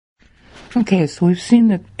Okay, so we've seen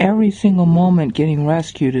that every single moment getting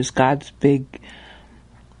rescued is God's big,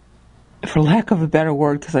 for lack of a better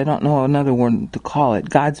word, because I don't know another word to call it,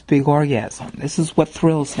 God's big orgasm. This is what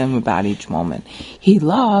thrills him about each moment. He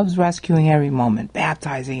loves rescuing every moment,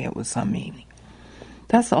 baptizing it with some meaning.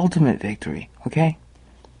 That's the ultimate victory, okay?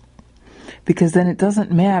 Because then it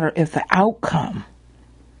doesn't matter if the outcome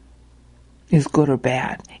is good or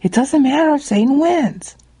bad. It doesn't matter if Satan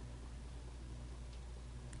wins.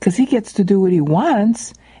 Because he gets to do what he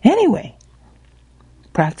wants anyway.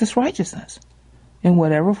 Practice righteousness in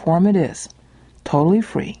whatever form it is. Totally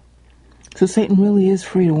free. So Satan really is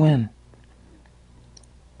free to win.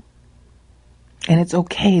 And it's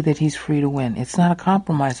okay that he's free to win. It's not a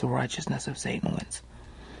compromise of righteousness if Satan wins.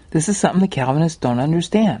 This is something the Calvinists don't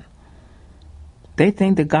understand. They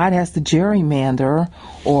think that God has to gerrymander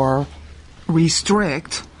or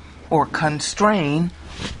restrict or constrain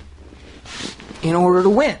in order to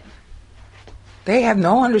win. They have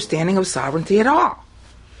no understanding of sovereignty at all.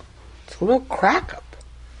 It's a little crack up.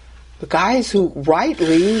 The guys who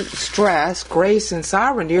rightly stress grace and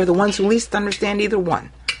sovereignty are the ones who least understand either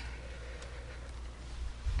one.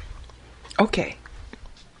 Okay.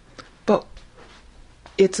 But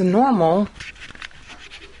it's a normal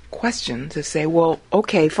question to say, well,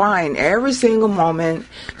 okay, fine, every single moment,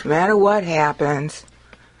 no matter what happens,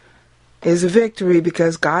 is a victory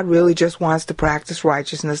because God really just wants to practice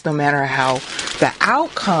righteousness no matter how the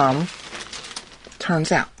outcome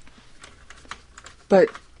turns out. But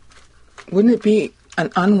wouldn't it be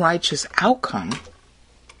an unrighteous outcome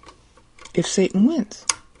if Satan wins?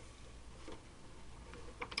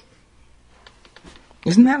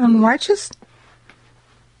 Isn't that unrighteous?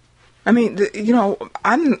 I mean,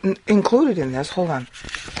 I'm included in this. Hold on.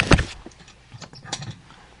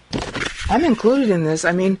 I'm included in this.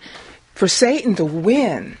 I mean, for Satan to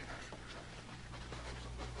win,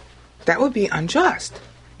 that would be unjust,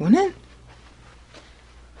 wouldn't it?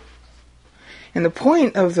 And the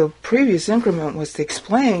point of the previous increment was to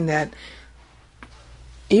explain that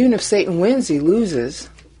even if Satan wins, he loses.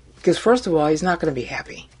 Because first of all, he's not going to be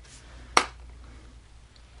happy. I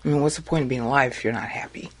mean, what's the point of being alive if you're not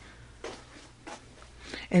happy?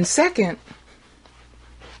 And second,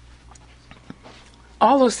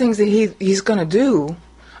 all those things that he's going to do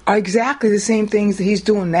are exactly the same things that he's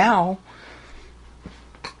doing now.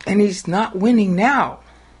 And he's not winning now.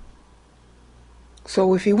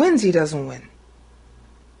 So if he wins, he doesn't win.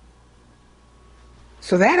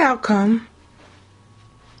 So that outcome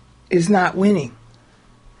is not winning.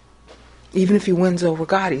 Even if he wins over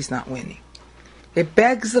God, he's not winning. It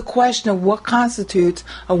begs the question of what constitutes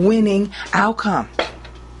a winning outcome.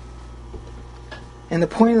 And the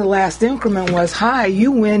point of the last increment was,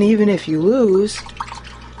 you win even if you lose.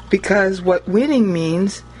 Because what winning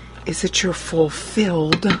means is that you're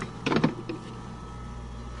fulfilled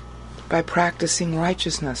by practicing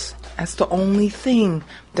righteousness. That's the only thing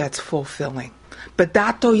that's fulfilling. But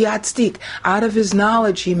dato yatstik, out of his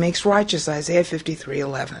knowledge he makes righteous, Isaiah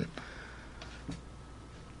 53:11.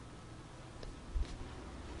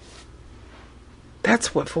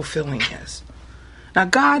 That's what fulfilling is. Now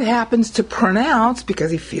God happens to pronounce,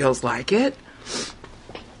 because he feels like it,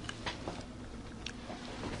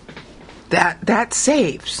 that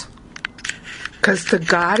saves. Because to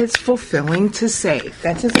God it's fulfilling to save.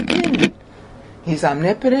 That's his opinion. He's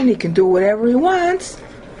omnipotent, he can do whatever he wants.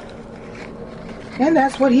 And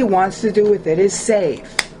that's what he wants to do with it, is save,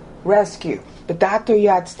 rescue. B'dato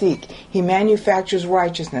yatstik. He manufactures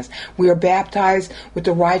righteousness. We are baptized with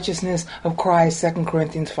the righteousness of Christ, 2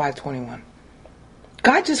 Corinthians 5:21.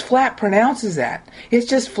 God just flat pronounces that. It's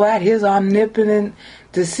just flat his omnipotent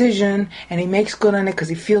decision, and he makes good on it because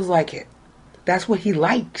he feels like it. That's what he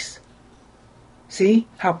likes. See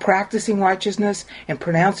how practicing righteousness and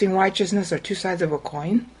pronouncing righteousness are two sides of a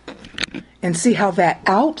coin? And see how that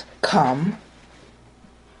outcome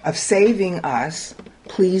of saving us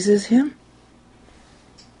pleases him?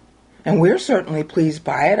 And we're certainly pleased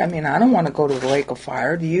by it. I mean, I don't want to go to the lake of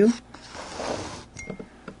fire, do you?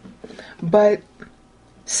 But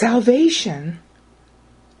salvation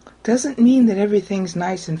doesn't mean that everything's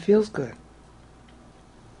nice and feels good.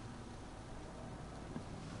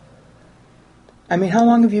 I mean, how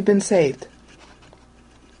long have you been saved?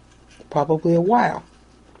 Probably a while.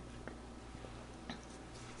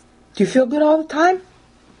 Do you feel good all the time?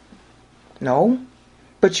 No.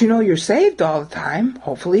 But you know you're saved all the time,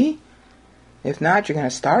 hopefully. If not, you're going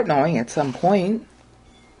to start knowing at some point.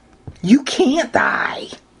 You can't die.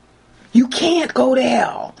 You can't go to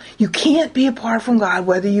hell. You can't be apart from God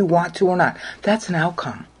whether you want to or not. That's an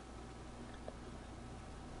outcome.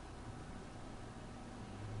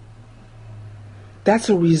 That's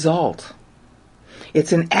a result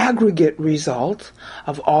It's an aggregate result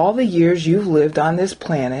of all the years you've lived on this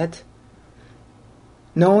planet,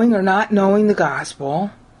 knowing or not knowing the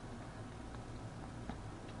gospel,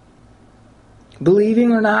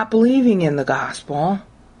 believing or not believing in the gospel,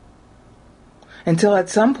 until at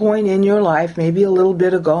some point in your life, maybe a little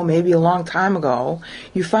bit ago, maybe a long time ago,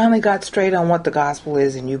 you finally got straight on what the gospel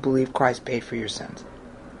is and you believe Christ paid for your sins.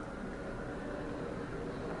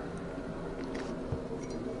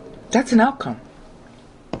 That's an outcome.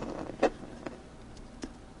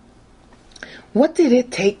 What did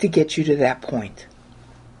it take to get you to that point?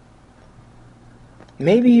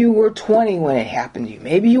 Maybe you were 20 when it happened to you.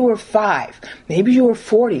 Maybe you were 5. Maybe you were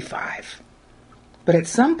 45. But at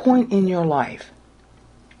some point in your life,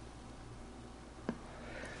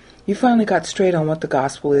 you finally got straight on what the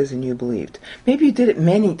gospel is and you believed. Maybe you did it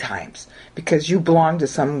many times because you belong to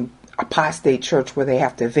some apostate church where they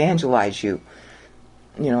have to evangelize you,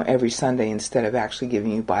 every Sunday instead of actually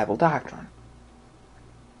giving you Bible doctrine.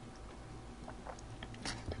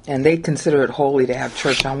 And they consider it holy to have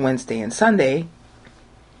church on Wednesday and Sunday.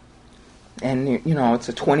 And, it's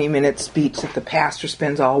a 20-minute speech that the pastor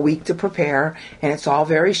spends all week to prepare, and it's all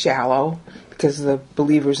very shallow because the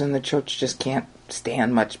believers in the church just can't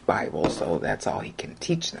stand much Bible, so that's all he can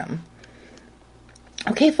teach them.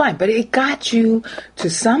 Okay, fine, but it got you to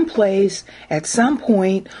some place at some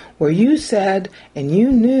point where you said and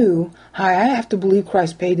you knew, I have to believe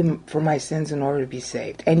Christ paid for my sins in order to be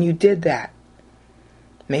saved. And you did that.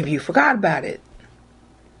 Maybe you forgot about it.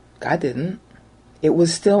 God didn't. It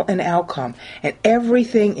was still an outcome. And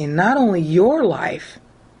everything in not only your life,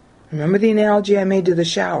 remember the analogy I made to the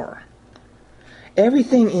shower,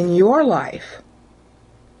 everything in your life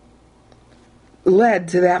led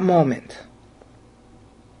to that moment.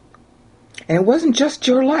 And it wasn't just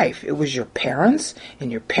your life. It was your parents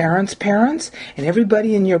and your parents' parents and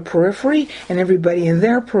everybody in your periphery and everybody in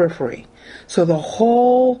their periphery. So the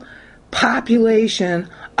whole population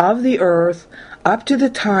of the earth up to the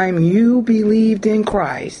time you believed in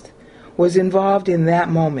Christ was involved in that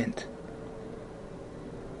moment.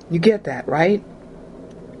 You get that, right?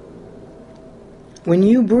 When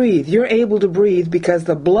you breathe, you're able to breathe because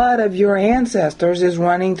the blood of your ancestors is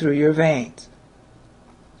running through your veins.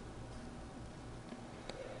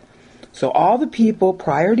 So all the people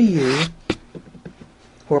prior to you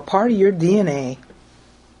who are part of your DNA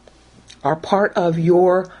are part of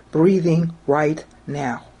your breathing right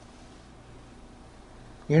now.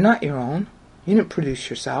 You're not your own. You didn't produce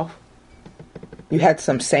yourself. You had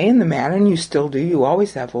some say in the matter, and you still do. You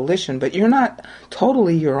always have volition, but you're not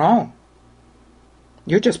totally your own.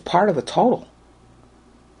 You're just part of a total.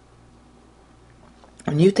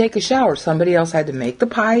 When you take a shower, somebody else had to make the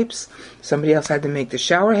pipes, somebody else had to make the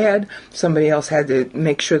shower head, somebody else had to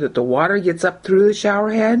make sure that the water gets up through the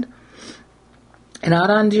shower head and out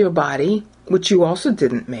onto your body, which you also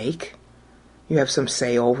didn't make. You have some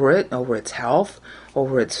say over it, over its health,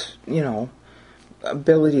 over its,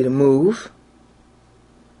 ability to move.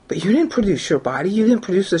 But you didn't produce your body, you didn't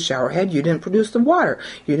produce the shower head, you didn't produce the water,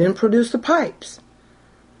 you didn't produce the pipes.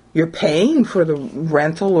 You're paying for the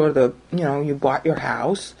rental or you bought your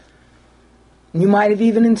house. You might have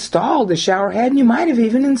even installed the shower head and you might have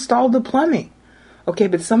even installed the plumbing. Okay,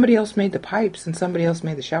 but somebody else made the pipes and somebody else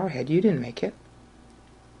made the shower head. You didn't make it.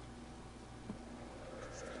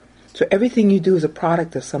 So everything you do is a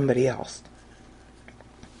product of somebody else.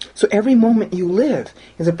 So every moment you live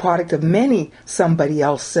is a product of many somebody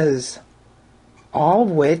else's, all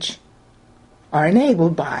of which are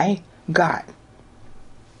enabled by God.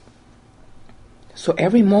 So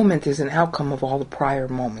every moment is an outcome of all the prior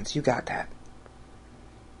moments. You got that.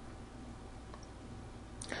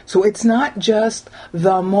 So it's not just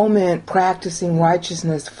the moment practicing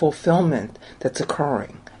righteousness fulfillment that's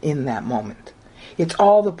occurring in that moment. It's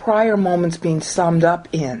all the prior moments being summed up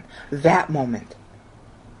in that moment.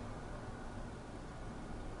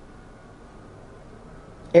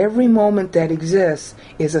 Every moment that exists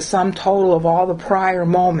is a sum total of all the prior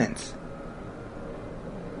moments.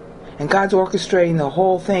 And God's orchestrating the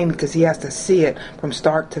whole thing because He has to see it from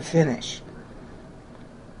start to finish.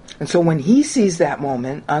 And so when He sees that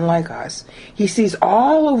moment, unlike us, He sees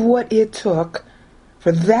all of what it took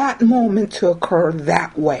for that moment to occur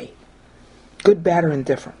that way. Good, bad, or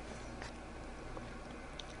indifferent.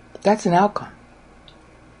 That's an outcome.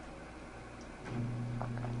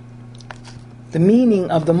 The meaning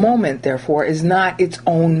of the moment, therefore, is not its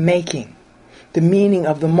own making. The meaning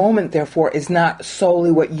of the moment, therefore, is not solely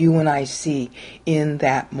what you and I see in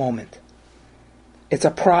that moment. It's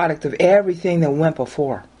a product of everything that went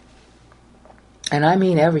before. And I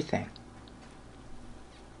mean everything.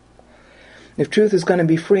 If truth is going to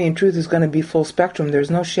be free and truth is going to be full spectrum,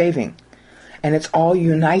 there's no shaving. And it's all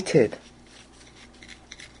united.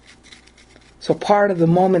 So part of the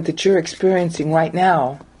moment that you're experiencing right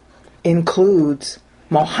now includes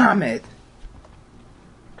Mohammed,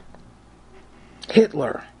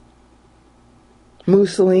 Hitler,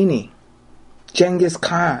 Mussolini, Genghis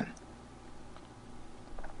Khan.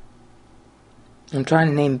 I'm trying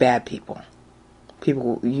to name bad people.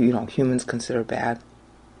 People, humans consider bad.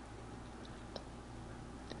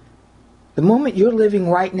 The moment you're living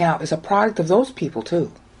right now is a product of those people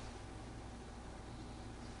too.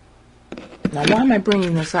 Now, why am I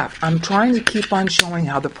bringing this up? I'm trying to keep on showing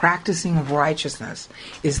how the practicing of righteousness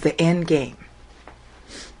is the end game.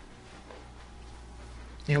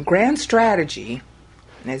 Grand strategy,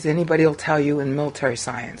 as anybody will tell you in military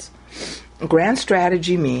science, grand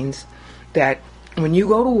strategy means that when you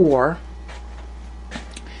go to war,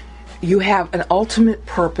 you have an ultimate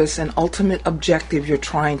purpose, an ultimate objective you're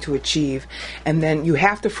trying to achieve, and then you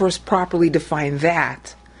have to first properly define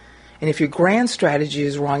that. And if your grand strategy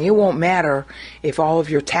is wrong, it won't matter if all of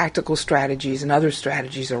your tactical strategies and other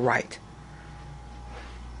strategies are right.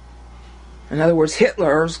 In other words,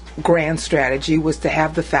 Hitler's grand strategy was to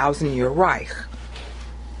have the 1,000-year Reich.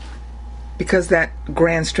 Because that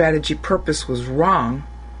grand strategy purpose was wrong,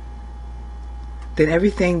 then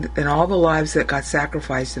everything and all the lives that got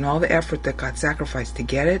sacrificed and all the effort that got sacrificed to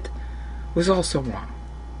get it was also wrong.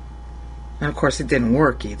 And of course it didn't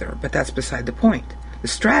work either, but that's beside the point. The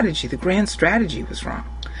strategy, the grand strategy was wrong.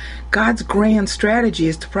 God's grand strategy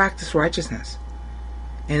is to practice righteousness.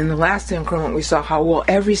 And in the last increment we saw how, well,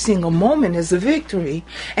 every single moment is a victory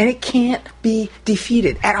and it can't be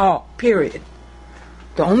defeated at all, period.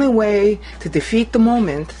 The only way to defeat the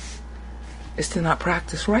moment is to not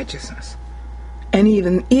practice righteousness. And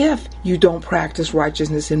even if you don't practice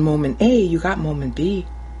righteousness in moment A, you got moment B.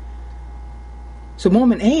 So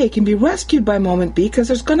moment A can be rescued by moment B because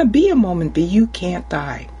there's going to be a moment B. You can't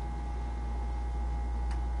die.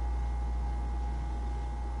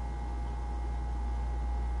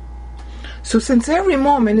 So since every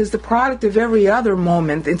moment is the product of every other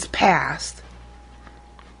moment, it's past.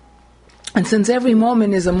 And since every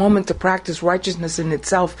moment is a moment to practice righteousness in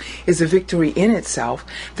itself, is a victory in itself,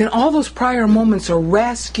 then all those prior moments are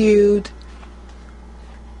rescued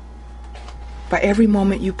by every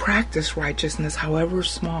moment you practice righteousness, however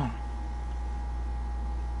small.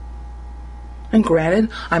 And granted,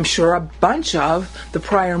 I'm sure a bunch of the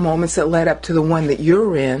prior moments that led up to the one that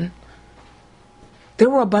you're in, there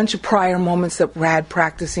were a bunch of prior moments that had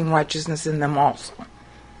practicing righteousness in them also.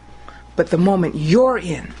 But the moment you're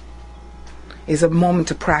in is a moment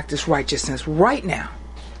to practice righteousness right now.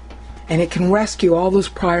 And it can rescue all those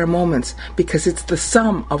prior moments because it's the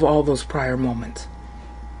sum of all those prior moments.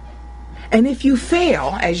 And if you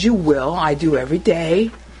fail, as you will, I do every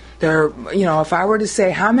day, if I were to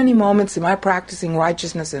say how many moments am I practicing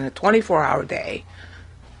righteousness in a 24-hour day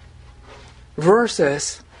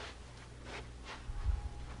versus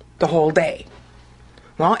the whole day.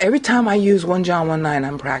 Well, every time I use 1 John 1:9,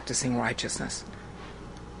 I'm practicing righteousness.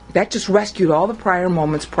 That just rescued all the prior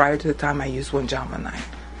moments prior to the time I used 1 John 1:9.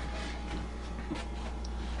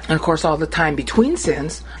 And of course, all the time between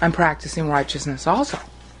sins, I'm practicing righteousness also.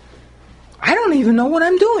 I don't even know what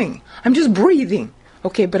I'm doing. I'm just breathing.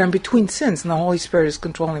 Okay, but I'm between sins, and the Holy Spirit is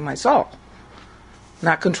controlling my soul.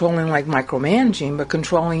 Not controlling like micromanaging, but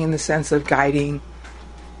controlling in the sense of guiding,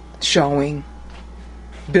 showing,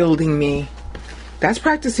 building me. That's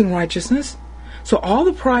practicing righteousness. So all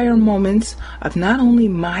the prior moments of not only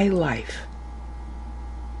my life,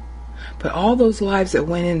 but all those lives that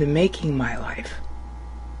went into making my life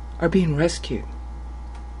are being rescued.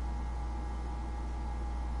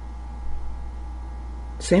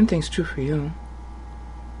 Same thing's true for you.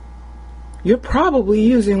 You're probably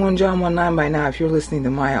using 1 John 1:9 by now if you're listening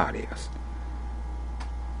to my audios.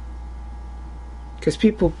 Because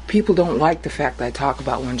people don't like the fact that I talk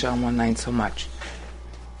about 1 John 1:9 so much.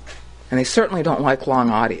 And they certainly don't like long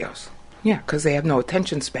audios. Yeah, because they have no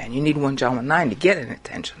attention span. You need 1 John 1:9 to get an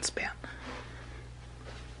attention span.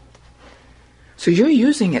 So you're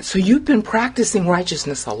using it. So you've been practicing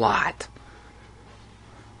righteousness a lot.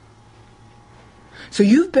 So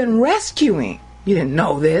you've been rescuing. You didn't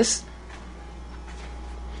know this.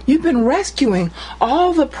 You've been rescuing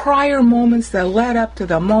all the prior moments that led up to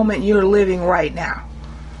the moment you're living right now.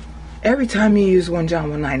 Every time you use 1 John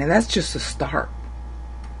 1:9, and that's just a start.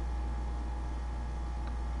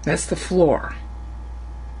 That's the floor.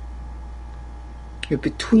 You're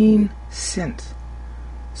between sins.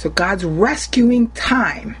 So God's rescuing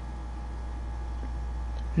time.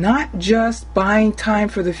 Not just buying time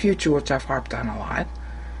for the future, which I've harped on a lot.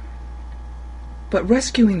 but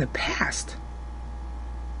rescuing the past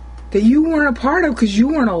that you weren't a part of because you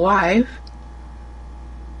weren't alive.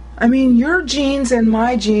 I mean, your genes and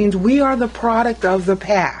my genes, we are the product of the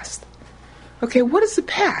past. Okay, what is the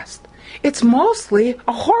past? It's mostly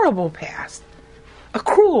a horrible past, a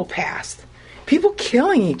cruel past. People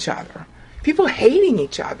killing each other, people hating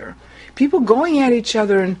each other, people going at each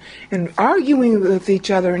other and arguing with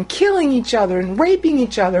each other and killing each other and raping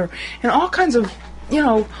each other and all kinds of,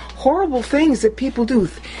 horrible things that people do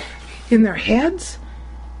in their heads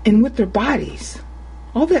and with their bodies.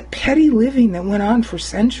 All that petty living that went on for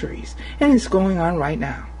centuries and is going on right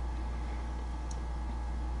now.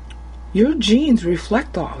 Your genes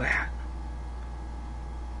reflect all that.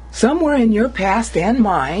 Somewhere in your past and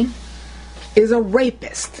mine is a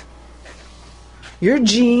rapist. Your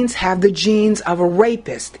genes have the genes of a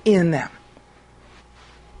rapist in them.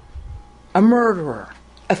 A murderer,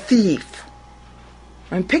 a thief.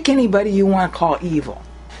 And pick anybody you want to call evil.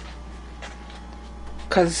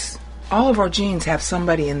 Because all of our genes have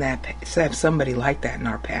somebody like that in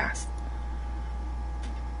our past.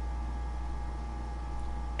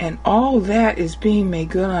 And all that is being made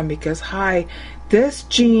good on because, this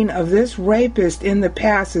gene of this rapist in the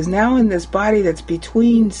past is now in this body that's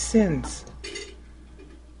between sins.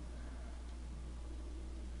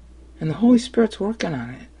 And the Holy Spirit's working on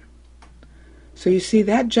it. So you see,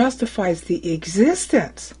 that justifies the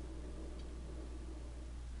existence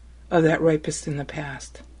of that rapist in the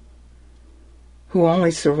past, who only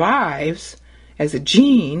survives as a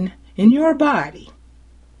gene in your body.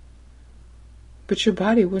 But your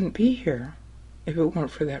body wouldn't be here if it weren't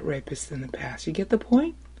for that rapist in the past. You get the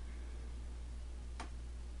point?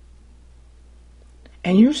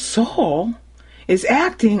 And your soul is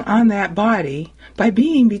acting on that body by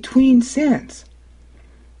being between sins.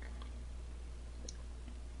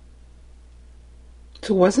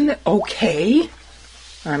 So wasn't it okay?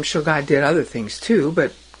 I'm sure God did other things too,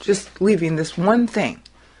 but just leaving this one thing.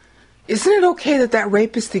 Isn't it okay that that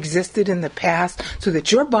rapist existed in the past so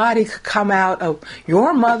that your body could come out of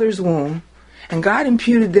your mother's womb and God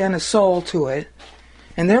imputed then a soul to it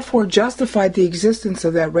and therefore justified the existence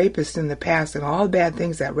of that rapist in the past and all the bad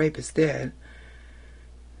things that rapist did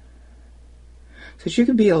so that you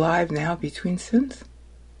could be alive now between sins?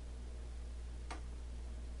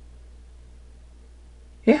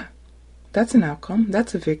 Yeah, that's an outcome.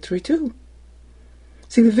 That's a victory too.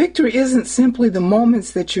 See, the victory isn't simply the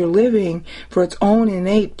moments that you're living for its own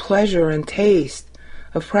innate pleasure and taste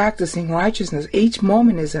of practicing righteousness. Each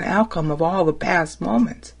moment is an outcome of all the past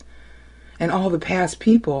moments and all the past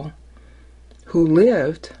people who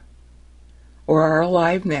lived or are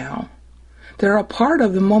alive now. They're a part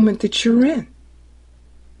of the moment that you're in.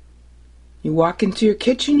 You walk into your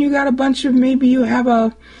kitchen, you got a bunch of, maybe you have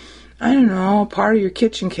a part of your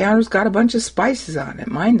kitchen counter's got a bunch of spices on it.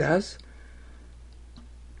 Mine does.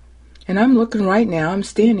 And I'm looking right now, I'm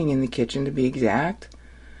standing in the kitchen to be exact,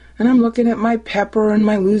 and I'm looking at my pepper and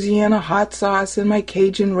my Louisiana hot sauce and my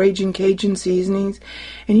Raging Cajun seasonings.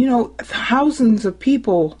 And thousands of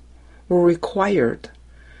people were required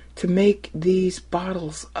to make these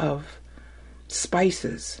bottles of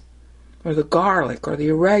spices, or the garlic, or the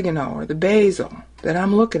oregano, or the basil that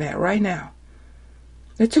I'm looking at right now.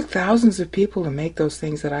 It took thousands of people to make those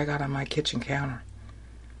things that I got on my kitchen counter.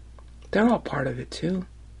 They're all part of it too.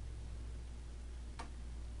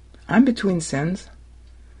 I'm between sins.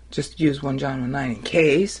 Just use 1 John 1:9 in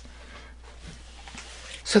case.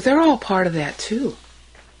 So they're all part of that too.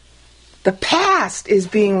 The past is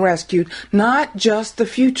being rescued, not just the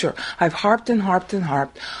future. I've harped and harped and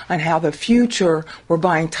harped on how the future, we're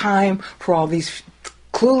buying time for all these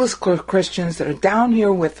clueless Christians that are down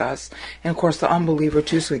here with us, and of course the unbeliever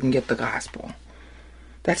too, so we can get the gospel.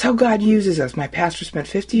 That's how God uses us. My pastor spent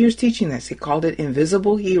 50 years teaching this. He called it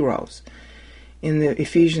invisible heroes in the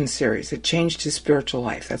Ephesians series. It changed his spiritual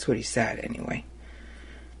life. That's what he said anyway.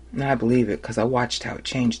 And I believe it because I watched how it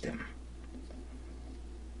changed him.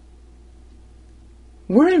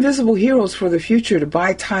 We're invisible heroes for the future to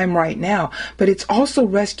buy time right now, but it's also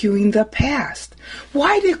rescuing the past.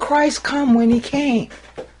 Why did Christ come when he came?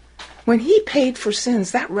 When he paid for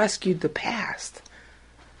sins, that rescued the past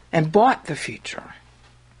and bought the future.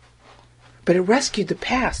 But it rescued the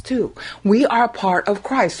past too. We are part of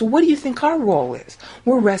Christ. So what do you think our role is?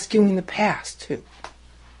 We're rescuing the past too.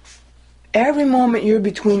 Every moment you're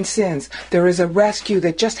between sins, there is a rescue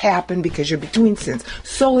that just happened because you're between sins.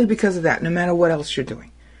 Solely because of that, no matter what else you're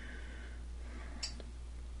doing.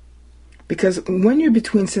 Because when you're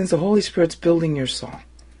between sins, the Holy Spirit's building your soul.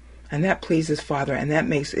 And that pleases Father, and that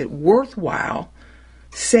makes it worthwhile,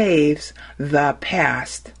 saves the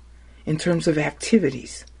past in terms of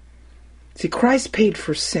activities. See, Christ paid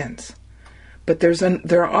for sins, but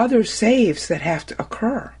there are other saves that have to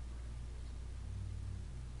occur,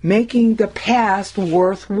 making the past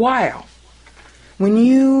worthwhile. When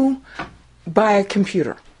you buy a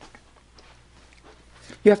computer,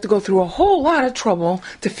 you have to go through a whole lot of trouble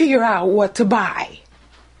to figure out what to buy.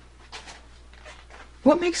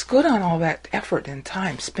 What makes good on all that effort and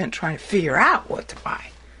time spent trying to figure out what to buy?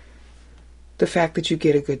 The fact that you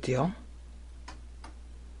get a good deal.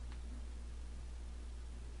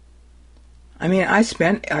 I mean, I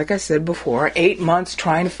spent, like I said before, 8 months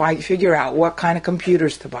trying to figure out what kind of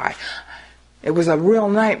computers to buy. It was a real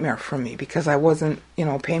nightmare for me because I wasn't,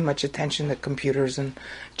 paying much attention to computers and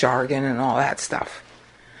jargon and all that stuff.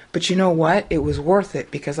 But you know what? It was worth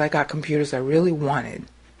it because I got computers I really wanted.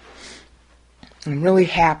 I'm really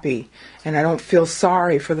happy, and I don't feel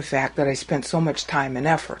sorry for the fact that I spent so much time and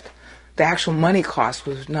effort. The actual money cost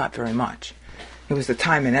was not very much. It was the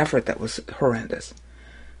time and effort that was horrendous.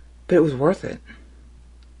 But it was worth it.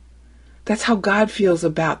 That's how God feels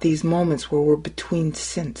about these moments where we're between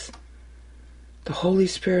sins. The Holy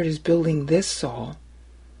Spirit is building this soul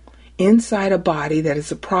inside a body that is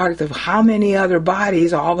a product of how many other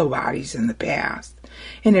bodies, all the bodies in the past,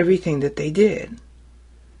 and everything that they did.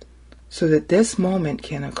 So that this moment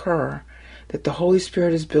can occur, that the Holy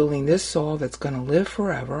Spirit is building this soul that's going to live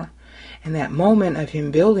forever, and that moment of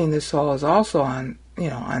Him building this soul is also on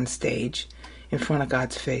stage in front of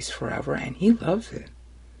God's face forever, and He loves it.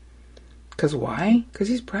 Because why? Because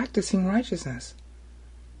He's practicing righteousness.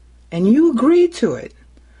 And you agreed to it.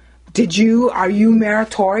 Are you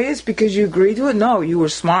meritorious because you agreed to it? No, you were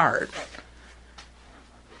smart.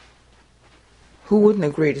 Who wouldn't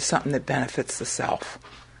agree to something that benefits the self?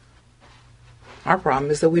 Our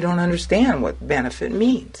problem is that we don't understand what benefit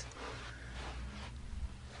means.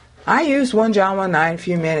 I used 1 John 1:9 a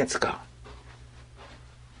few minutes ago.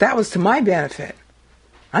 That was to my benefit.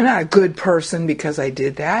 I'm not a good person because I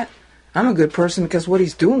did that. I'm a good person because of what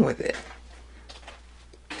He's doing with it.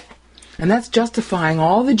 And that's justifying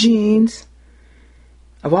all the genes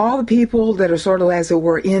of all the people that are sort of, as it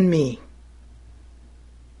were, in me.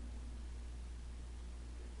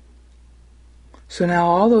 So now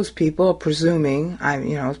all those people, presuming,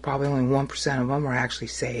 it's probably only 1% of them are actually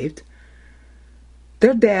saved.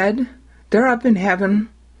 They're dead. They're up in heaven,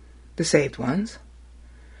 the saved ones.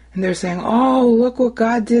 And they're saying, oh, look what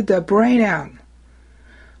God did to brain out.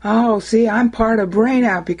 Oh, see, I'm part of brain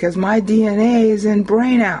out because my DNA is in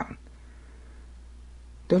brain out.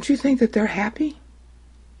 Don't you think that they're happy?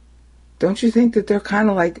 Don't you think that they're kind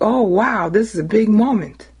of like, oh, wow, this is a big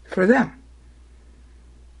moment for them?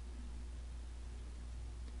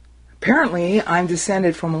 Apparently, I'm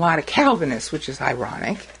descended from a lot of Calvinists, which is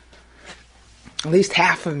ironic. At least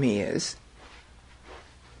half of me is.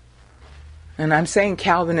 And I'm saying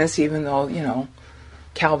Calvinists even though,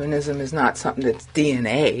 Calvinism is not something that's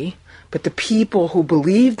DNA. But the people who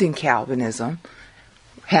believed in Calvinism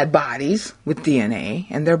had bodies with DNA,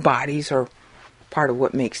 and their bodies are part of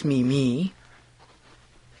what makes me me.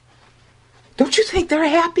 Don't you think they're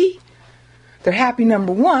happy? They're happy,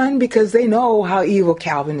 number one, because they know how evil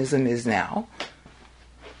Calvinism is now.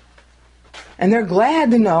 And they're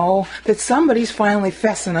glad to know that somebody's finally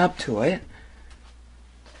fessing up to it.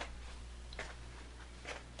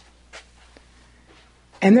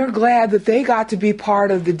 And they're glad that they got to be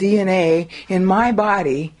part of the DNA in my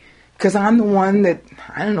body, because I'm the one that,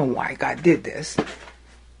 I don't know why God did this.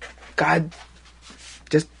 God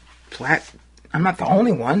just I'm not the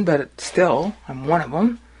only one, but still, I'm one of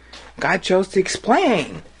them. God chose to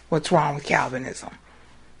explain what's wrong with Calvinism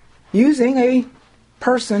using a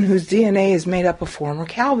person whose DNA is made up of former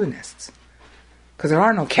Calvinists. Because there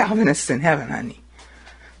are no Calvinists in heaven, honey.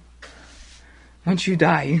 Once you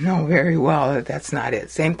die, you know very well that that's not it.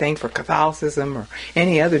 Same thing for Catholicism or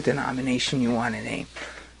any other denomination you want to name.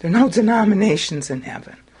 There are no denominations in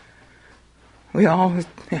heaven.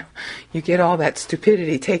 You get all that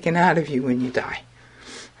stupidity taken out of you when you die.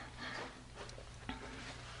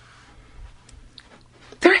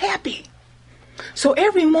 They're happy. So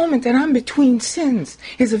every moment that I'm between sins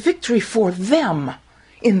is a victory for them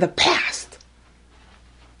in the past.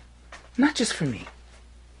 Not just for me.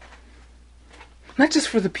 Not just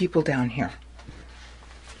for the people down here.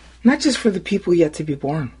 Not just for the people yet to be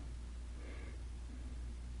born.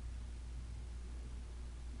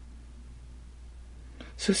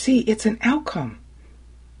 So see, it's an outcome.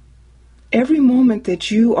 Every moment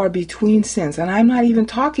that you are between sins, and I'm not even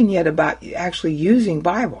talking yet about actually using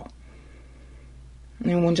Bible. I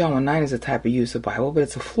mean, 1 John 1:9 is a type of use of Bible, but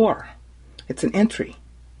it's a floor. It's an entry.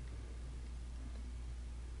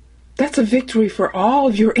 That's a victory for all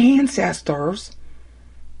of your ancestors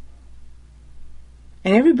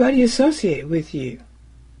And everybody associated with you,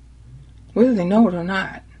 whether they know it or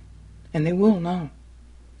not. And they will know.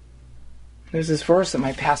 There's this verse that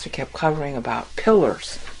my pastor kept covering about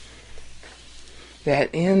pillars.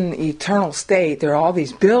 That in the eternal state, there are all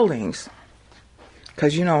these buildings.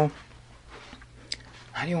 Because, how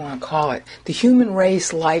do you want to call it? The human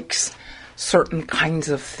race likes certain kinds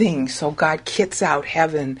of things. So God kits out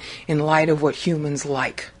heaven in light of what humans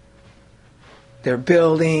like. Their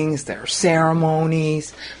buildings, their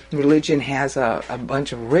ceremonies. Religion has a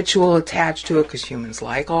bunch of ritual attached to it because humans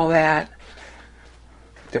like all that.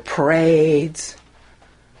 The parades.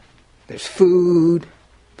 There's food.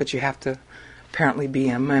 But you have to apparently be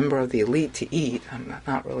a member of the elite to eat. I'm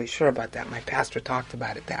not really sure about that. My pastor talked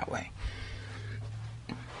about it that way.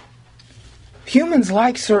 Humans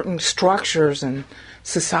like certain structures and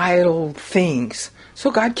societal things. So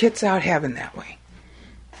God kits out heaven that way.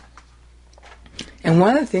 And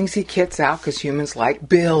one of the things he kits out, because humans like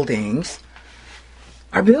buildings,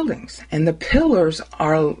 are buildings. And the pillars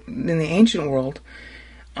are, in the ancient world,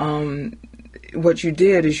 what you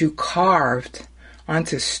did is you carved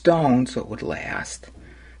onto stone so it would last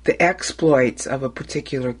the exploits of a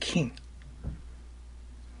particular king.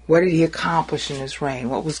 What did he accomplish in his reign?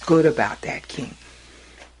 What was good about that king?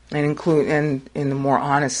 And in the more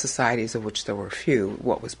honest societies, of which there were few,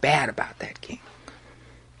 what was bad about that king?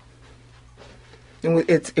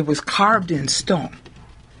 It was carved in stone,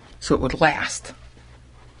 so it would last.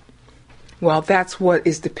 Well, that's what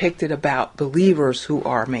is depicted about believers who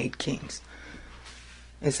are made kings,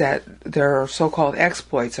 is that their so-called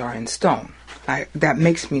exploits are in stone. That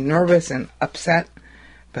makes me nervous and upset,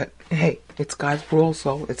 but hey, it's God's rule,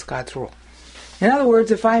 so it's God's rule. In other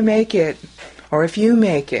words, if I make it, or if you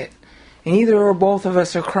make it, and either or both of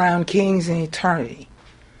us are crowned kings in eternity,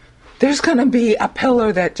 there's going to be a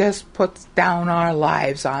pillar that just puts down our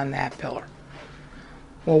lives on that pillar.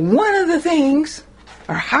 Well, one of the things,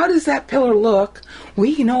 or how does that pillar look,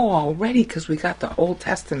 we know already because we got the Old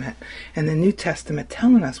Testament and the New Testament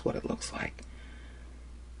telling us what it looks like.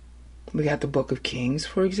 We got the Book of Kings,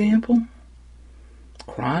 for example,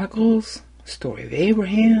 Chronicles, story of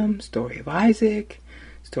Abraham, story of Isaac,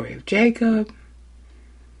 story of Jacob.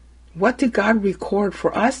 What did God record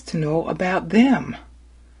for us to know about them?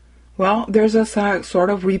 Well, there's a sort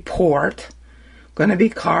of report going to be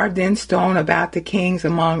carved in stone about the kings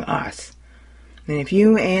among us. And if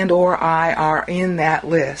you and or I are in that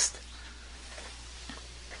list,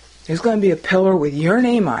 there's going to be a pillar with your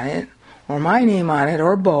name on it, or my name on it,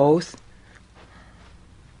 or both,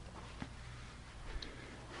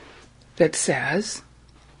 that says,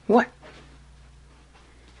 what?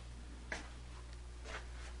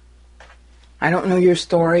 I don't know your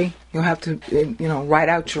story. You'll have to, write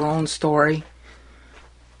out your own story.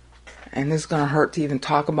 And this is going to hurt to even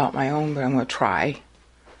talk about my own, but I'm going to try.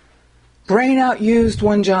 Brain out used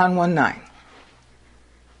 1 John 1:9.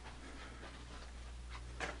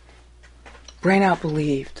 Brain out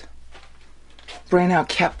believed. Brain out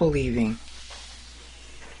kept believing.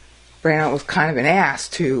 Brain out was kind of an ass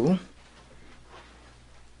too.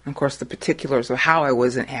 Of course, the particulars of how I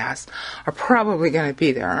was an ass are probably going to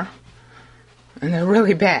be there. And they're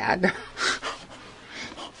really bad.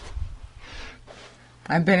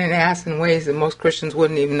 I've been an ass in ways that most Christians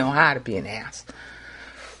wouldn't even know how to be an ass.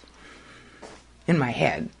 In my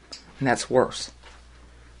head. And that's worse.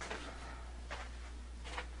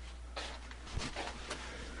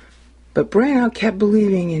 But Brainout kept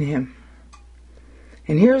believing in him.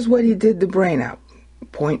 And here's what he did to Brainout.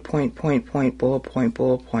 Point,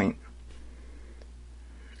 bullet point.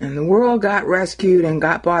 And the world got rescued and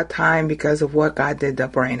got bought time because of what God did to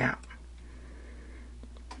Brainout.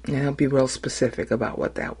 And I'll be real specific about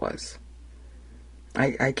what that was.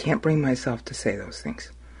 I can't bring myself to say those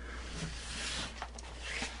things.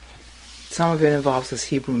 Some of it involves this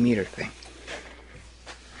Hebrew meter thing.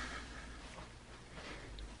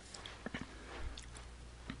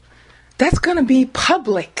 That's going to be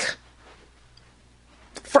public.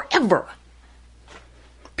 Forever.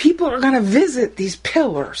 People are going to visit these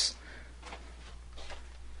pillars.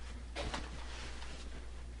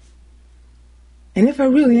 And if I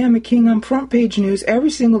really am a king, I'm front page news every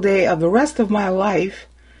single day of the rest of my life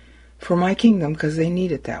for my kingdom, because they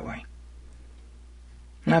need it that way.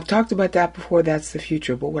 And I've talked about that before, that's the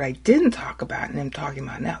future. But what I didn't talk about, and I'm talking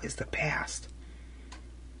about now, is the past.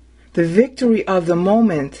 The victory of the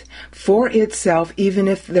moment for itself, even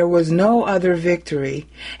if there was no other victory,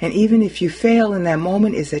 and even if you fail in that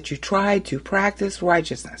moment, is that you tried to practice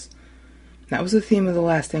righteousness. That was the theme of the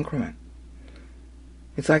last increment.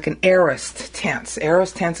 It's like an aorist tense.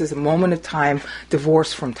 Aorist tense is a moment of time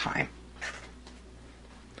divorced from time.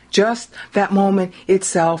 Just that moment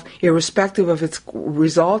itself, irrespective of its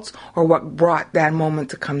results or what brought that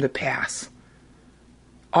moment to come to pass.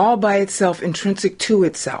 All by itself, intrinsic to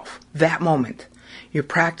itself, that moment. You're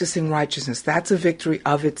practicing righteousness. That's a victory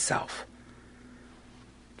of itself.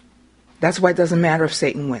 That's why it doesn't matter if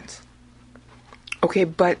Satan wins. Okay,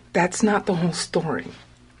 but that's not the whole story.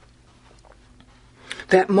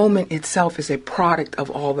 That moment itself is a product of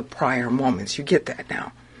all the prior moments. You get that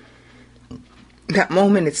now. That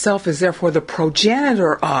moment itself is therefore the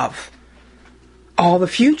progenitor of all the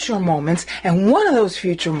future moments. And one of those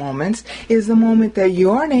future moments is the moment that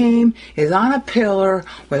your name is on a pillar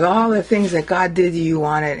with all the things that God did to you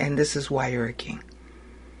on it, and this is why you're a king.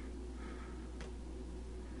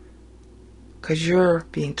 Because you're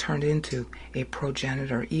being turned into a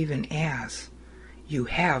progenitor, even as you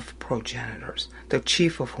have progenitors, the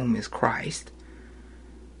chief of whom is Christ.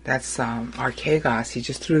 That's archegos. He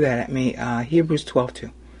just threw that at me. Hebrews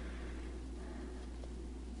 12:2.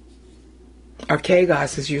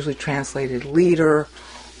 Archegos is usually translated leader,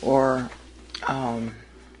 or I'm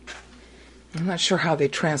not sure how they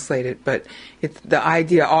translate it, but it's the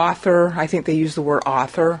idea author. I think they use the word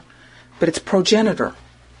author, but it's progenitor.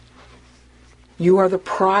 You are the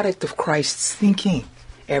product of Christ's thinking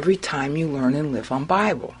every time you learn and live on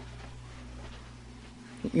Bible.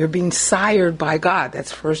 You're being sired by God.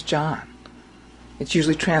 That's 1 John. It's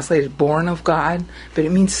usually translated born of God, but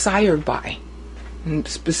it means sired by, and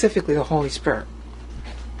specifically the Holy Spirit.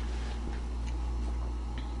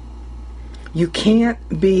 You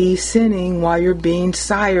can't be sinning while you're being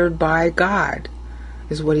sired by God,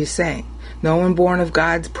 is what he's saying. No one born of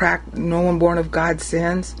God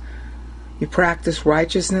sins. You practice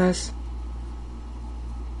righteousness.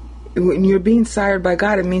 When you're being sired by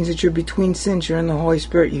God, it means that you're between sins. You're in the Holy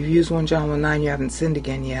Spirit. You've used 1 John 1:9. You haven't sinned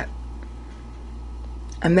again yet.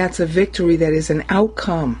 And that's a victory that is an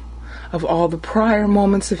outcome of all the prior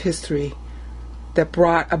moments of history that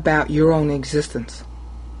brought about your own existence.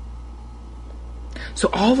 So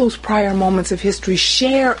all those prior moments of history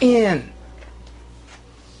share in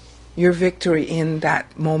your victory in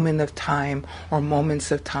that moment of time, or moments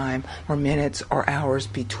of time, or minutes or hours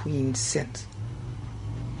between sins.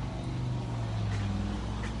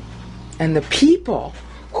 And the people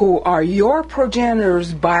who are your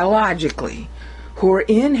progenitors biologically, who are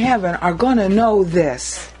in heaven, are going to know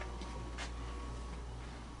this.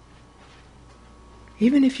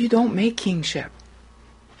 Even if you don't make kingship.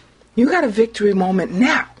 You got a victory moment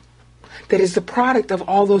now that is the product of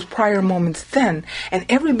all those prior moments then, and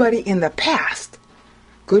everybody in the past,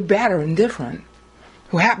 good, bad, or indifferent,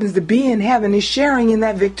 who happens to be in heaven is sharing in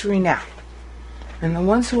that victory now. And the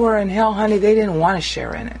ones who are in hell, honey, they didn't want to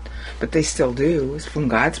share in it, but they still do. It's from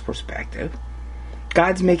God's perspective.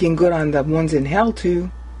 God's making good on the ones in hell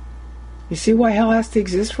too. You see why hell has to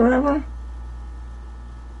exist forever?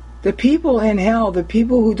 The people in hell, the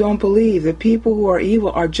people who don't believe, the people who are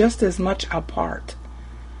evil, are just as much a part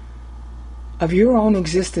of your own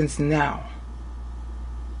existence now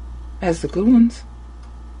as the good ones.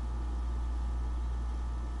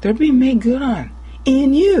 They're being made good on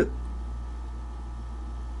in you,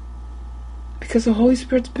 because the Holy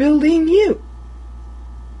Spirit's building you.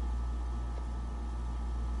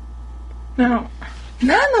 Now,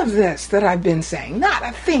 none of this that I've been saying, not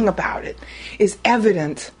a thing about it, is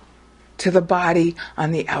evident to the body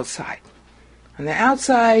on the outside. On the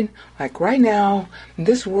outside, like right now,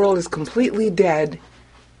 this world is completely dead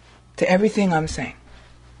to everything I'm saying.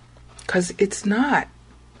 Because it's not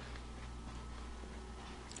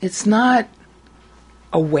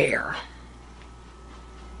aware.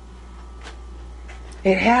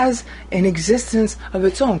 It has an existence of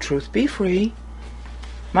its own. Truth be free.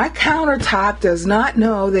 My countertop does not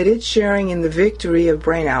know that it's sharing in the victory of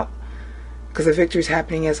brain out. Because the victory is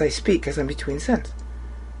happening as I speak, as I'm between sins.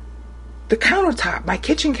 The countertop, my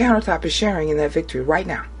kitchen countertop, is sharing in that victory right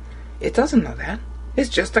now. It doesn't know that. It's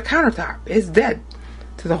just a countertop. It's dead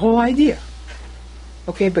to the whole idea.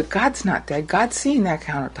 Okay, but God's not dead. God's seeing that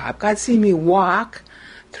countertop. God's seeing me walk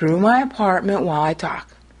through my apartment while I talk.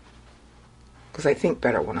 Because I think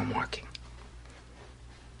better when I'm walking.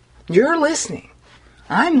 You're listening.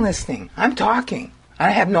 I'm listening. I'm talking.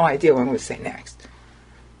 I have no idea what I'm going to say next.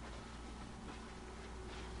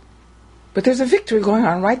 But there's a victory going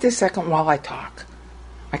on right this second while I talk.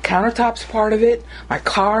 My countertop's part of it. My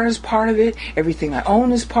car is part of it. Everything I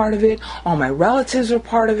own is part of it. All my relatives are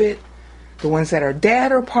part of it. The ones that are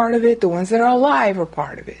dead are part of it. The ones that are alive are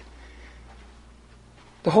part of it.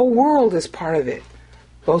 The whole world is part of it,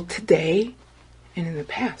 both today and in the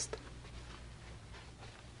past.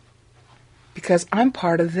 Because I'm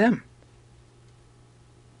part of them.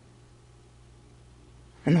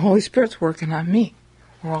 And the Holy Spirit's working on me.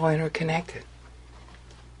 We're all interconnected.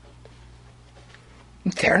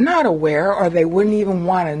 They're not aware, or they wouldn't even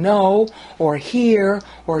want to know or hear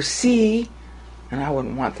or see, and I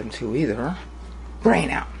wouldn't want them to either. Brain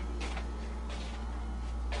out.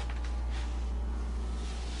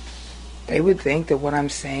 They would think that what I'm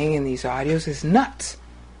saying in these audios is nuts.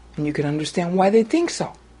 And you can understand why they think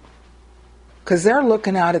so. Because they're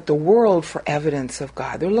looking out at the world for evidence of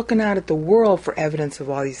God. They're looking out at the world for evidence of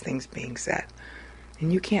all these things being said.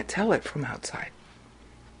 And you can't tell it from outside.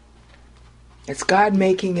 It's God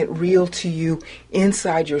making it real to you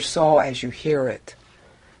inside your soul as you hear it.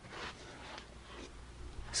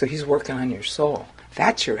 So He's working on your soul.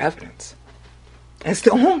 That's your evidence. It's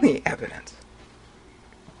the only evidence.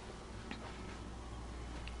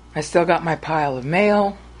 I still got my pile of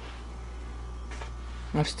mail.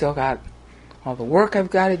 I've still got all the work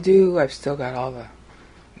I've got to do. I've still got all the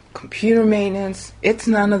computer maintenance. It's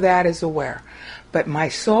none of that is aware. But my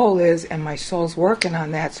soul is, and my soul's working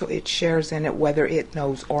on that, so it shares in it whether it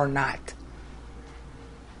knows or not.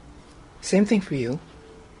 Same thing for you.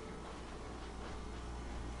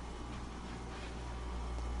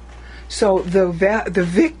 So the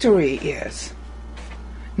victory is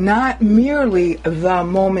not merely the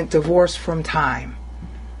moment divorced from time,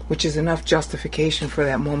 which is enough justification for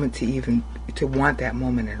that moment to want that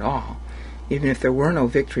moment at all, even if there were no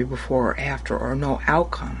victory before or after or no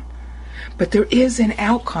outcome. But there is an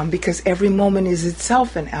outcome, because every moment is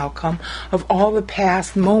itself an outcome of all the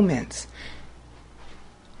past moments.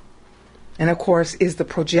 And of course is the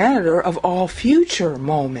progenitor of all future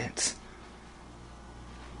moments.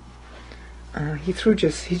 He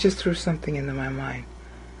just threw something into my mind.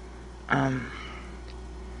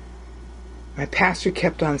 My pastor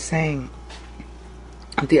kept on saying,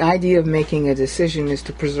 the idea of making a decision is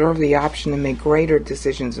to preserve the option to make greater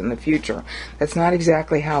decisions in the future. That's not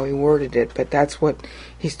exactly how he worded it, but that's what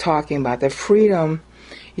he's talking about. That freedom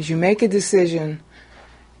is you make a decision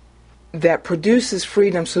that produces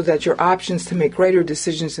freedom so that your options to make greater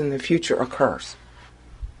decisions in the future occurs.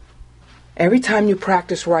 Every time you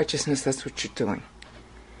practice righteousness, that's what you're doing.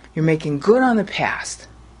 You're making good on the past.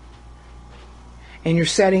 And you're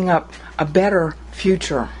setting up a better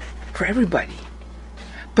future for everybody.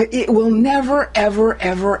 But it will never, ever,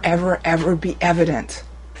 ever, ever, ever be evident.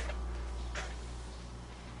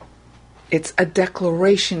 It's a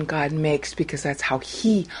declaration God makes because that's how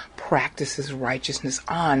He practices righteousness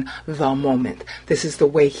on the moment. This is the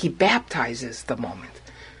way He baptizes the moment.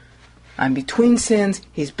 I'm between sins.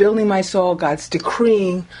 He's building my soul. God's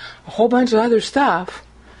decreeing a whole bunch of other stuff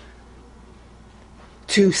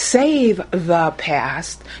to save the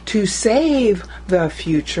past, to save the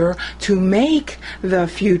future, to make the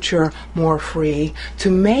future more free,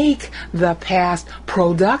 to make the past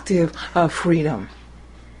productive of freedom.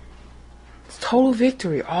 It's total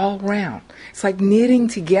victory all around. It's like knitting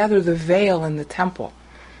together the veil in the temple.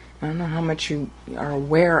 I don't know how much you are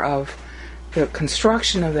aware of the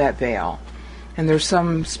construction of that veil. And there's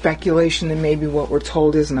some speculation that maybe what we're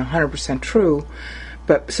told isn't 100% true.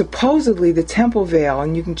 But supposedly the temple veil,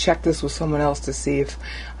 and you can check this with someone else to see if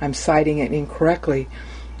I'm citing it incorrectly,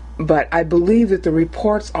 but I believe that the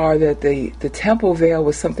reports are that the temple veil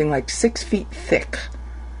was something like 6 feet thick.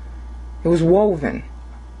 It was woven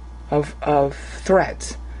of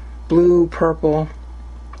threads, blue, purple,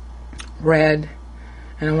 red,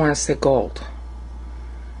 and I want to say gold.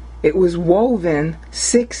 It was woven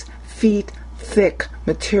 6 feet thick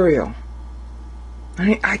material.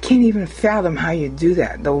 I can't even fathom how you do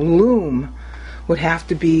that. The loom would have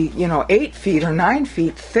to be, 8 feet or 9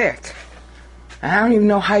 feet thick. And I don't even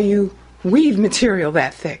know how you weave material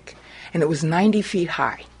that thick. And it was 90 feet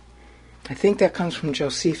high. I think that comes from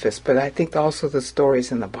Josephus, but I think also the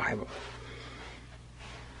story's in the Bible.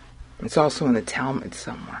 It's also in the Talmud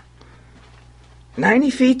somewhere. 90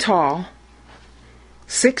 feet tall,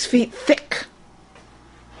 6 feet thick.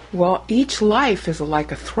 Well, each life is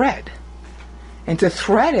like a thread. And to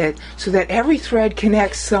thread it so that every thread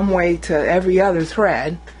connects some way to every other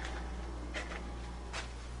thread,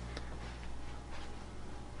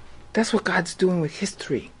 that's what God's doing with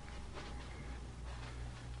history.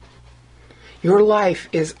 Your life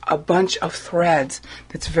is a bunch of threads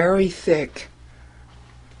that's very thick.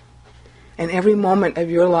 And every moment of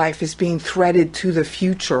your life is being threaded to the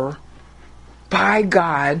future by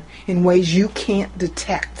God in ways you can't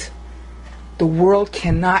detect. The world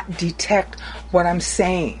cannot detect what I'm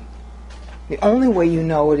saying. The only way you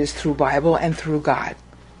know it is through Bible and through God.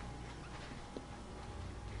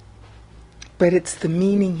 But it's the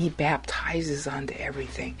meaning He baptizes onto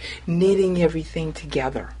everything, knitting everything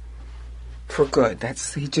together for good.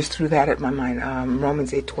 He just threw that at my mind.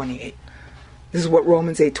 Romans 8:28. This is what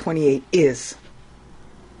Romans 8:28 is.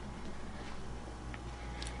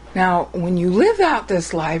 Now, when you live out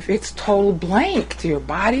this life, it's total blank to your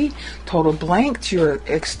body, total blank to your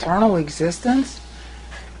external existence.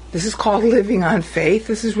 This is called living on faith.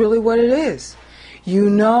 This is really what it is. You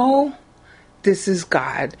know this is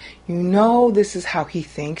God. You know this is how He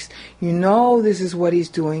thinks. You know this is what He's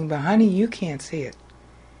doing, but honey, you can't see it.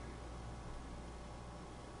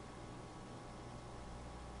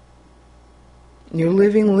 You're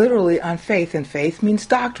living literally on faith, and faith means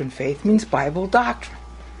doctrine. Faith means Bible doctrine.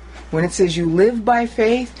 When it says you live by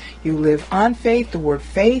faith, you live on faith, the word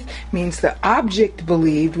faith means the object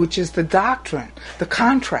believed, which is the doctrine, the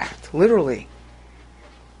contract, literally.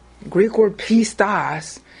 Greek word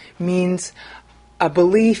pistos means a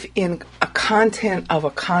belief in a content of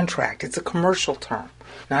a contract. It's a commercial term,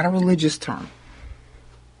 not a religious term.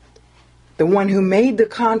 The one who made the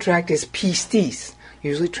contract is pistis,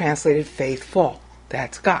 usually translated faithful.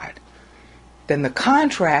 That's God. Then the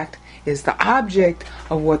contract is the object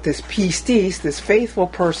of what this pistis, this faithful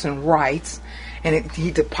person, writes, and he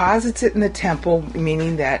deposits it in the temple,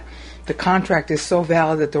 meaning that the contract is so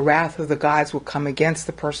valid that the wrath of the gods will come against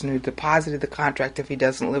the person who deposited the contract if he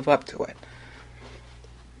doesn't live up to it.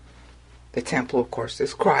 The temple, of course,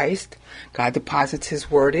 is Christ. God deposits His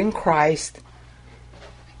word in Christ.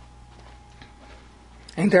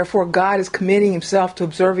 And therefore God is committing Himself to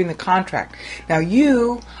observing the contract. Now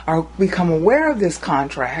you become aware of this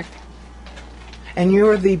contract, and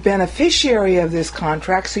you're the beneficiary of this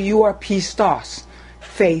contract, so you are pistos,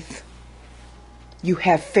 faith. You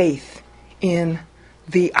have faith in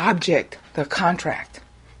the object, the contract.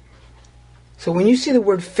 So when you see the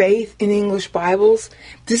word faith in English Bibles,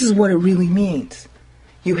 this is what it really means.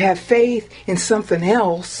 You have faith in something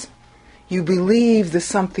else. You believe the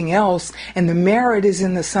something else, and the merit is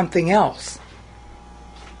in the something else.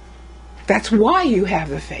 That's why you have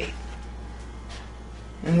the faith.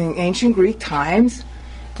 In the ancient Greek times,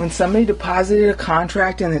 when somebody deposited a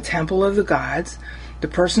contract in the temple of the gods, the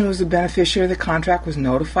person who was the beneficiary of the contract was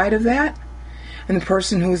notified of that, and the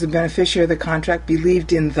person who was the beneficiary of the contract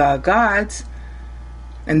believed in the gods,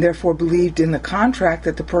 and therefore believed in the contract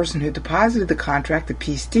that the person who deposited the contract, the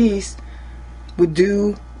pistis,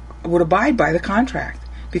 would abide by the contract,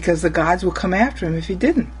 because the gods would come after him if he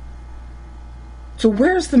didn't. So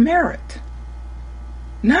where's the merit?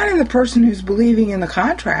 Not in the person who's believing in the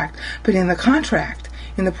contract, but in the contract,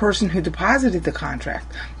 in the person who deposited the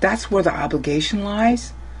contract. That's where the obligation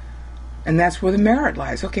lies, and that's where the merit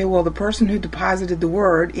lies. Okay, well, the person who deposited the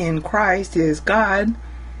word in Christ is God,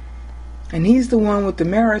 and He's the one with the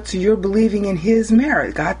merit, so you're believing in His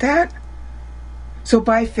merit. Got that? So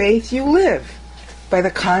by faith you live. By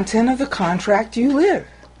the content of the contract you live.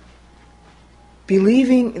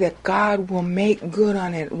 Believing that God will make good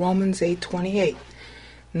on it, Romans 8:28.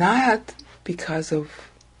 Not because of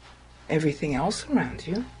everything else around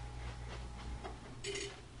you.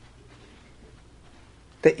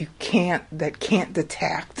 That can't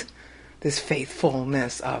detect this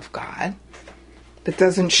faithfulness of God. That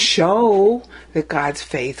doesn't show that God's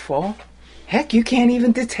faithful. Heck, you can't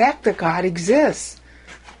even detect that God exists.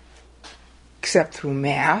 Except through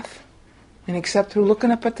math, and except through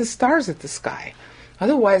looking up at the stars at the sky.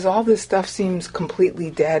 Otherwise, all this stuff seems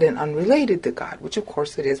completely dead and unrelated to God, which of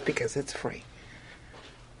course it is because it's free.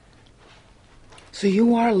 So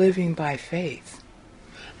you are living by faith.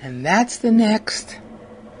 And that's the next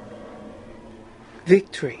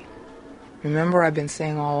victory. Remember, I've been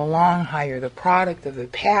saying all along how you're the product of the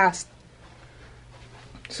past.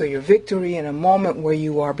 So your victory in a moment where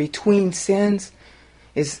you are between sins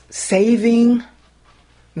is saving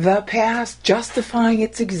the past, justifying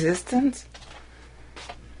its existence.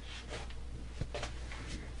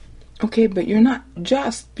 Okay, but you're not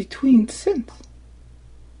just between sins.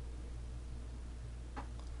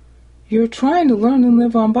 You're trying to learn and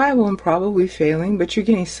live on Bible and probably failing, but you're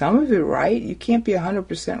getting some of it right. You can't be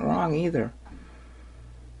 100% wrong either.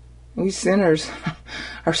 We sinners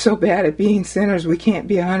are so bad at being sinners, we can't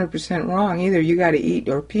be 100% wrong either. You got to eat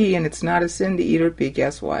or pee, and it's not a sin to eat or pee.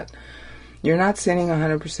 Guess what? You're not sinning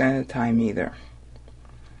 100% of the time either.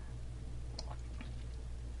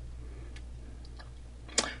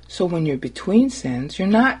 So when you're between sins, you're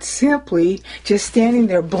not simply just standing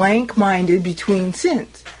there blank-minded between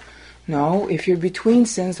sins. No, if you're between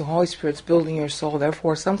sins, the Holy Spirit's building your soul.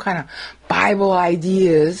 Therefore, some kind of Bible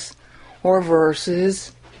ideas or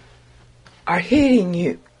verses are hitting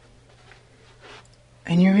you.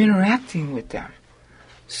 And you're interacting with them.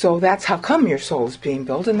 So that's how come your soul is being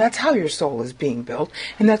built, and that's how your soul is being built,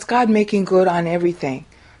 and that's God making good on everything.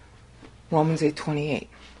 Romans 8:28.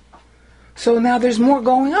 So now there's more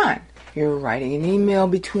going on. You're writing an email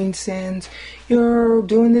between sins. You're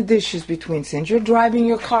doing the dishes between sins. You're driving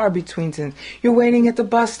your car between sins. You're waiting at the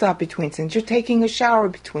bus stop between sins. You're taking a shower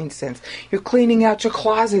between sins. You're cleaning out your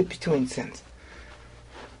closet between sins.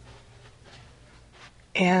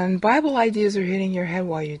 And Bible ideas are hitting your head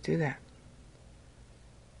while you do that.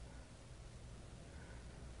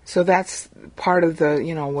 So that's part of the,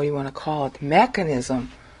 what do you want to call it, the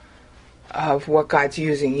mechanism of what God's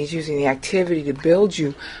using. He's using the activity to build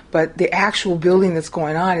you, but the actual building that's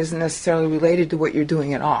going on isn't necessarily related to what you're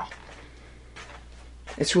doing at all.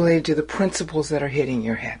 It's related to the principles that are hitting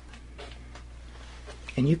your head.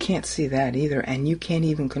 And you can't see that either, and you can't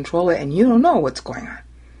even control it, and you don't know what's going on,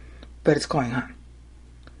 but it's going on.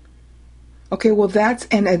 Okay, well, that's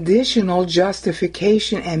an additional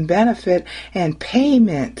justification and benefit and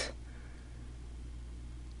payment,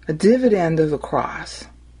 a dividend of the cross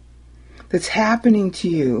that's happening to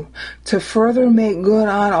you to further make good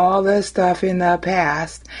on all this stuff in the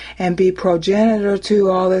past and be progenitor to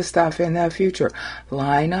all this stuff in the future.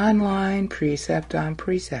 Line on line, precept on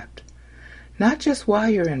precept. Not just while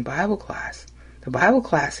you're in Bible class. The Bible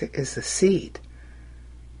class is the seed.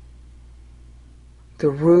 The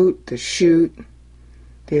root, the shoot,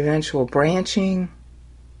 the eventual branching,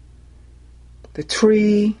 the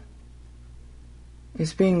tree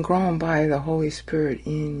is being grown by the Holy Spirit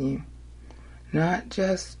in you. Not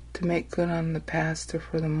just to make good on the past or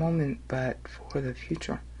for the moment, but for the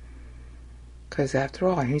future. Because after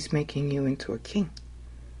all, He's making you into a king.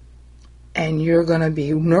 And you're going to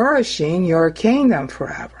be nourishing your kingdom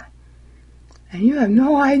forever. And you have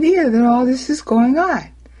no idea that all this is going on.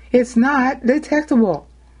 It's not detectable.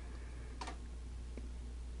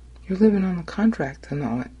 You're living on the contract to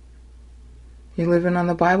know it. You're living on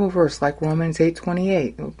the Bible verse like Romans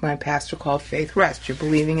 8:28. My pastor called faith rest. You're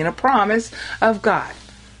believing in a promise of God.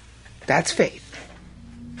 That's faith.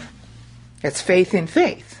 It's faith in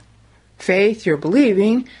faith. Faith, you're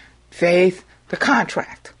believing. Faith, the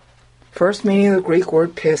contract. First meaning of the Greek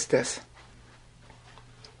word pistis.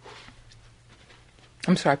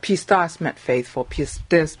 Pistos meant faithful.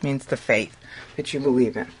 Pistis means the faith that you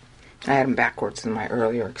believe in. I had them backwards in my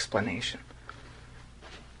earlier explanation.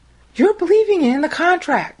 You're believing in the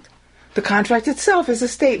contract. The contract itself is a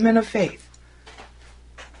statement of faith.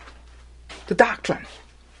 The doctrine.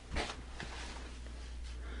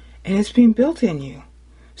 And it's being built in you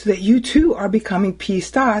so that you too are becoming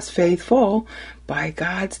pistos, faithful, by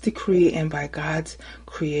God's decree and by God's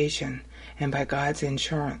creation and by God's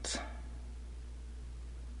insurance.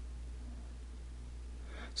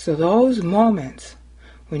 So those moments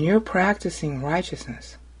when you're practicing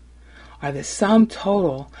righteousness are the sum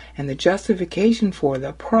total and the justification for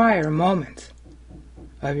the prior moments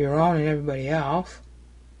of your own and everybody else,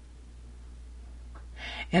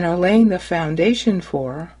 and are laying the foundation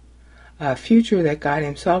for a future that God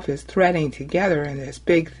Himself is threading together in this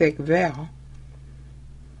big, thick veil.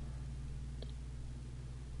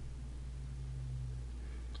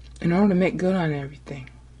 In order to make good on everything.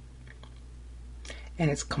 And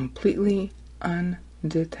it's completely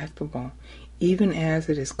undetectable, even as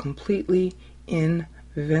it is completely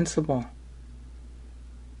invincible.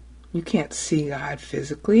 You can't see God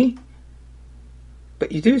physically,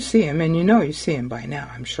 but you do see Him, and you know you see Him by now,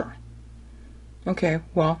 I'm sure. Okay,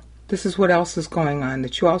 well, this is what else is going on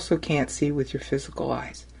that you also can't see with your physical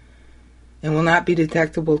eyes, and will not be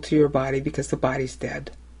detectable to your body because the body's dead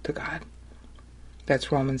to God.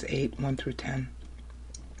 That's Romans 8:1-10.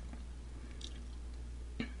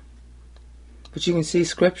 But you can see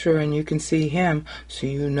Scripture and you can see Him, so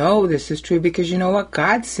you know this is true because you know what?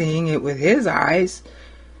 God's seeing it with His eyes.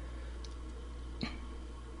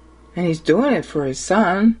 And He's doing it for His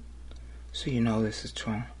Son, so you know this is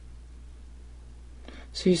true.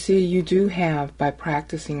 So you see, you do have, by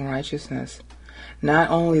practicing righteousness, not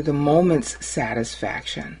only the moment's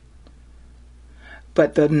satisfaction,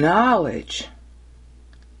 but the knowledge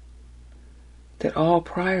that all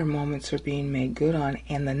prior moments are being made good on,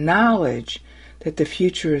 and the knowledge that the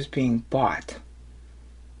future is being bought.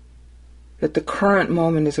 That the current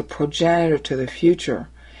moment is a progenitor to the future,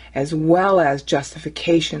 as well as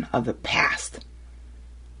justification of the past.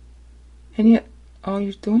 And yet, all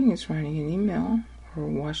you're doing is writing an email, or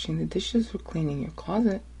washing the dishes, or cleaning your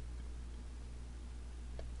closet.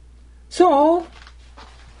 So,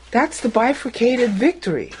 that's the bifurcated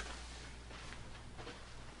victory.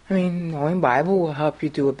 I mean, knowing Bible will help you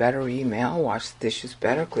do a better email, wash the dishes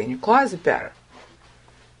better, clean your closet better.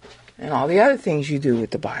 And all the other things you do with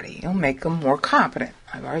the body. It'll make them more competent.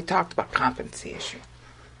 I've already talked about competency issue.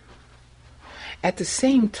 At the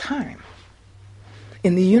same time,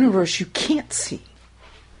 in the universe you can't see.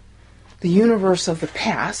 The universe of the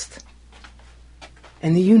past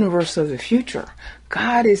and the universe of the future.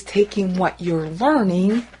 God is taking what you're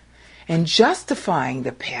learning and justifying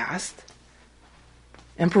the past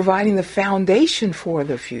and providing the foundation for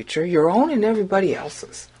the future, your own and everybody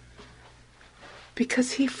else's.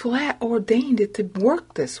 Because he flat ordained it to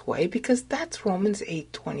work this way, because that's Romans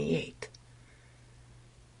 8:28.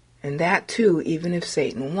 And that too, even if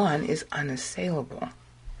Satan won, is unassailable.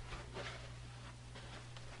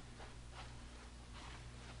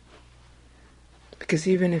 Because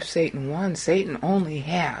even if Satan won, Satan only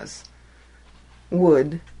if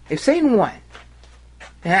Satan won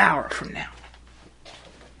an hour from now,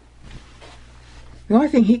 the only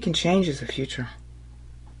thing he can change is the future.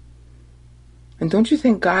 And don't you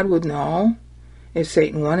think God would know if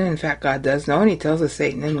Satan won? And in fact, God does know, and he tells us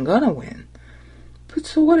Satan isn't going to win. But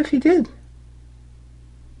so what if he did?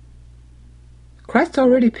 Christ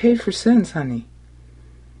already paid for sins, honey.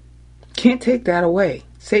 Can't take that away.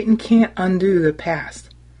 Satan can't undo the past.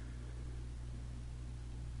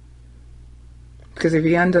 Because if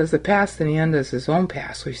he undoes the past, then he undoes his own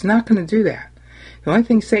past. So he's not going to do that. The only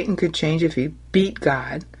thing Satan could change if he beat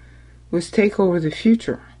God was take over the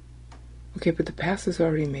future. Okay, but the past is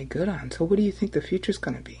already made good on. So what do you think the future's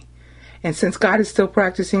going to be? And since God is still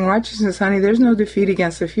practicing righteousness, honey, there's no defeat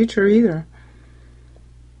against the future either.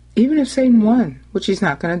 Even if Satan won, which he's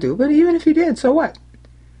not going to do, but even if he did, so what?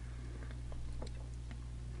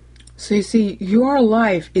 So you see, your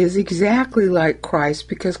life is exactly like Christ,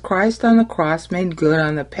 because Christ on the cross made good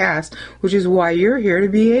on the past, which is why you're here, to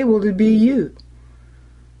be able to be you.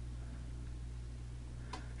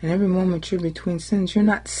 And every moment you're between sins, you're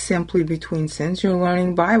not simply between sins, you're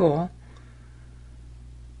learning Bible.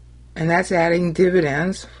 And that's adding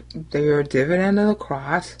dividends. You're a dividend of the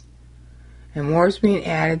cross. And more is being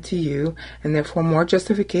added to you, and therefore more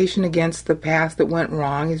justification against the past that went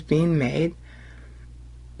wrong is being made.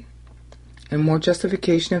 And more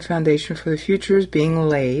justification and foundation for the future is being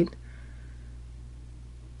laid.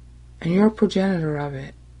 And you're a progenitor of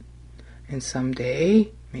it. And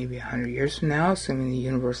someday, maybe 100 years from now, assuming the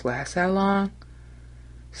universe lasts that long,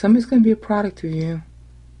 somebody's going to be a product of you.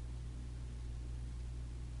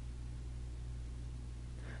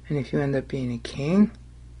 And if you end up being a king,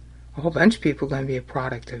 a whole bunch of people are going to be a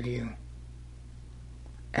product of you.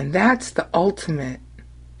 And that's the ultimate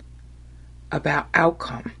about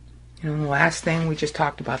outcome. You know, the last thing we just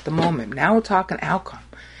talked about, the moment. Now we're talking outcome.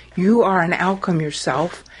 You are an outcome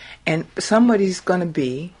yourself, and somebody's going to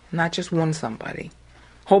be, not just one somebody,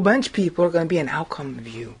 a whole bunch of people are going to be an outcome of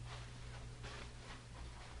you.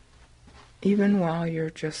 Even while you're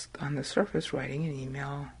just on the surface writing an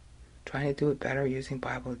email, trying to do it better, using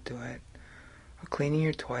Bible to do it, or cleaning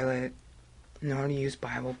your toilet in order to use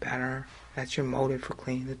Bible better. That's your motive for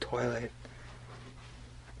cleaning the toilet.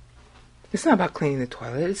 It's not about cleaning the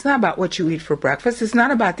toilet. It's not about what you eat for breakfast. It's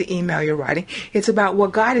not about the email you're writing. It's about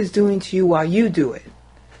what God is doing to you while you do it.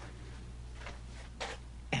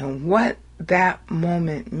 And what that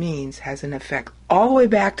moment means has an effect all the way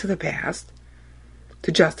back to the past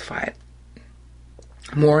to justify it.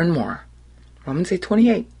 More and more. Romans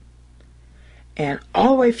 8:28. And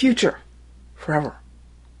all the way future. Forever.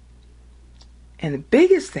 And the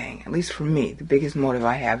biggest thing, at least for me, the biggest motive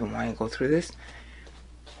I have in wanting to go through this,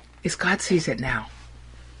 is God sees it now.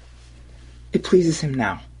 It pleases him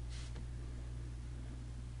now.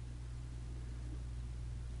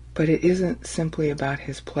 But it isn't simply about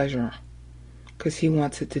his pleasure, because he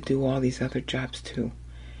wants it to do all these other jobs too.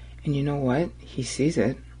 And you know what? He sees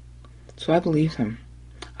it. So I believe him.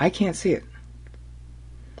 I can't see it.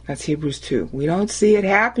 That's Hebrews 2. We don't see it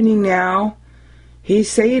happening now.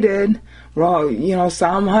 He's sated. Well, you know,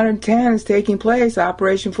 Psalm 110 is taking place.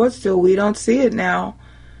 Operation Footstool. We don't see it now.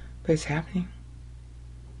 But it's happening.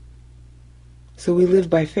 So we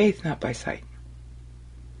live by faith, not by sight.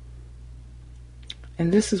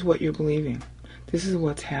 And this is what you're believing. This is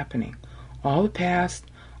what's happening. All the past,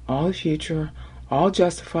 all the future, all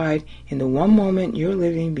justified in the one moment you're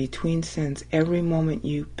living between sins, every moment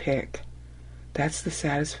you pick. That's the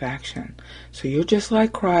satisfaction. So you're just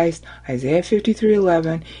like Christ, Isaiah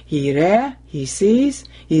 53:11. Yireh, he sees,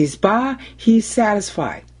 Yizbah, he's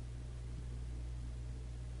satisfied.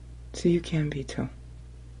 So you can be too.